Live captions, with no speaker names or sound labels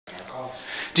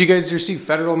Do you guys receive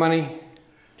federal money?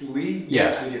 Do we? Yeah.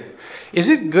 Yes, we do. Is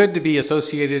it good to be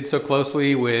associated so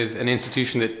closely with an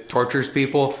institution that tortures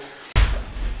people?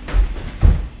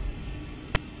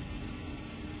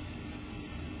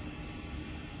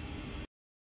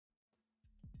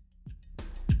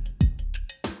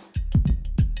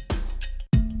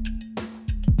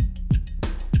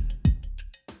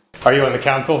 Are you on the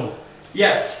council?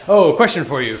 Yes. Oh, question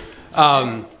for you.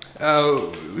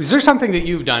 Is there something that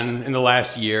you've done in the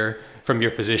last year from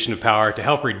your position of power to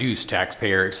help reduce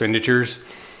taxpayer expenditures?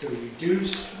 To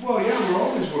reduce? Well, yeah, we're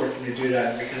always working to do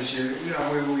that because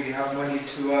we have money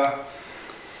to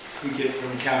we get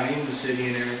from the county and the city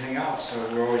and everything else.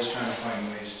 So we're always trying to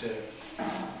find ways to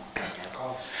cut our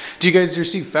costs. Do you guys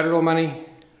receive federal money?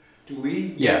 Do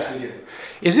we? Yeah. Yes, we do.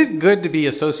 Is it good to be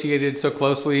associated so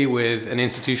closely with an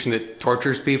institution that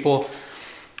tortures people?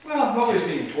 Well, nobody's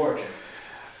being tortured.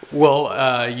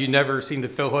 Well, you never seen the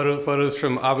photos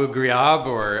from Abu-Griab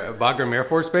or Bagram Air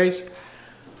Force Base?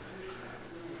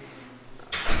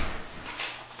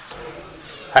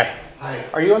 Hi. Hi.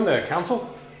 Are you on the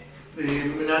council? The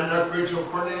Monadnock Regional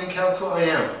Coordinating Council? I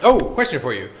am. Oh, question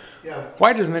for you. Yeah.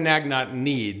 Why does Monadnock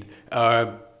need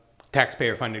a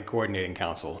taxpayer-funded coordinating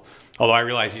council? Although I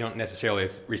realize you don't necessarily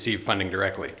receive funding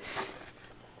directly.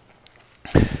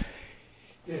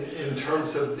 In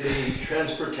terms of the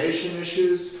transportation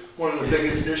issues, one of the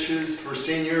biggest issues for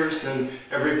seniors and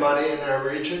everybody in our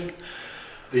region,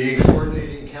 the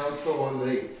coordinating council and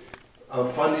the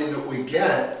funding that we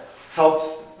get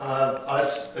helps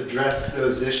us address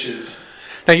those issues.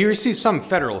 Now, you receive some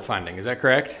federal funding, is that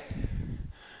correct?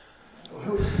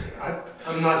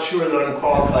 I'm not sure that I'm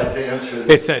qualified to answer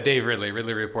this. It's Dave Ridley,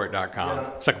 ridleyreport.com. Yeah.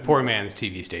 It's like a poor man's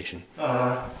TV station.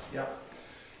 Yeah.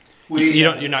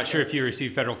 You're not sure if you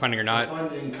receive federal funding or not? The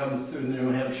funding comes through the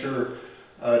New Hampshire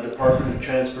Department of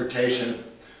Transportation.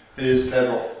 It is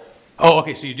federal. Oh,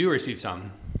 okay, so you do receive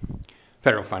some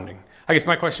federal funding. I guess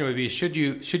my question would be, should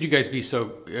you guys be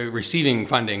so receiving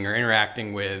funding or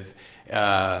interacting with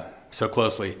so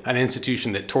closely an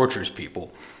institution that tortures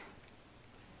people?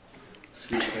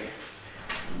 Excuse me.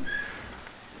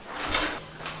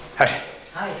 Hi.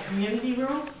 Hi, community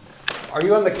room? Are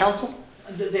you on the council?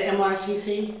 The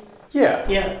MRCC? Yeah.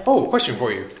 Yeah. Oh, question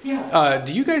for you. Yeah.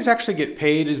 Do you guys actually get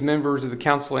paid as members of the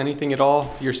council anything at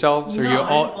all yourselves? Or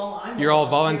No, you're all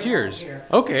volunteers? Volunteer.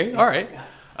 Okay, all right.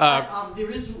 Yeah.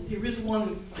 There is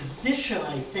one position,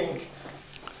 I think,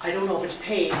 I don't know if it's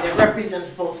paid, that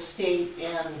represents both state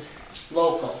and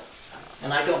local.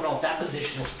 And I don't know if that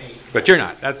position is paid. But you're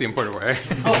not. That's the important part.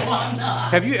 Oh, I'm not.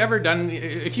 Have you ever done,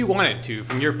 if you wanted to,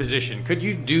 from your position, could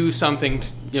you do something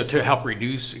to help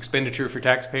reduce expenditure for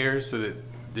taxpayers so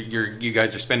that you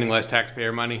guys are spending less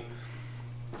taxpayer money?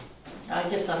 I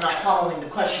guess I'm not following the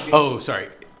question. Oh, sorry.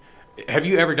 Have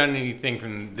you ever done anything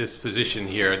from this position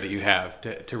here that you have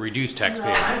to reduce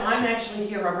taxpayer? No, I'm actually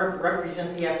here, I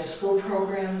represent the after-school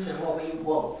programs, and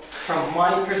from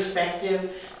my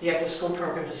perspective, the after-school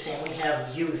programs is saying we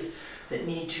have youth that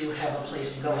need to have a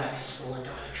place to go after school and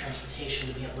don't have transportation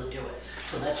to be able to do it.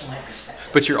 So that's my perspective.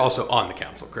 But you're also on the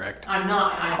council, correct? I'm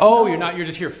not. Oh, you're not. You're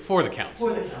just here for the council.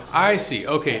 For the council. I see.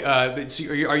 Okay. But so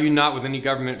are you not with any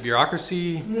government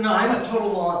bureaucracy? No, I'm a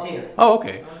total volunteer. Oh,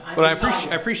 okay. I'm Well, I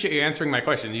retired. appreciate you answering my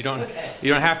question. You don't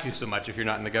have to so much if you're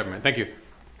not in the government. Thank you.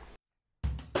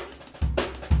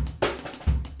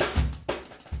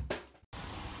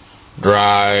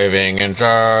 Driving in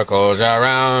circles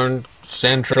around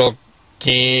central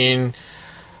Keene,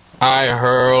 I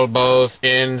hurl both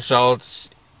insults,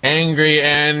 angry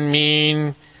and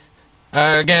mean,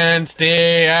 against the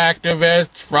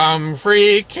activists from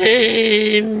free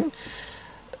Keene,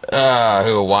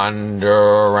 who wander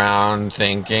around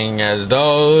thinking as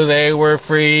though they were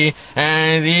free,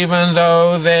 and even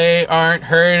though they aren't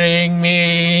hurting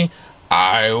me,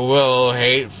 I will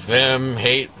hate them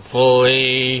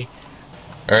hatefully,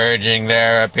 urging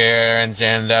their appearance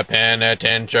in the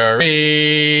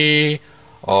penitentiary,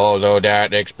 although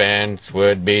that expense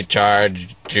would be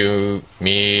charged to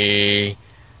me.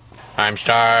 I'm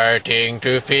starting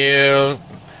to feel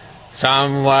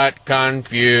somewhat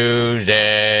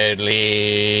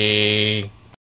confusedly.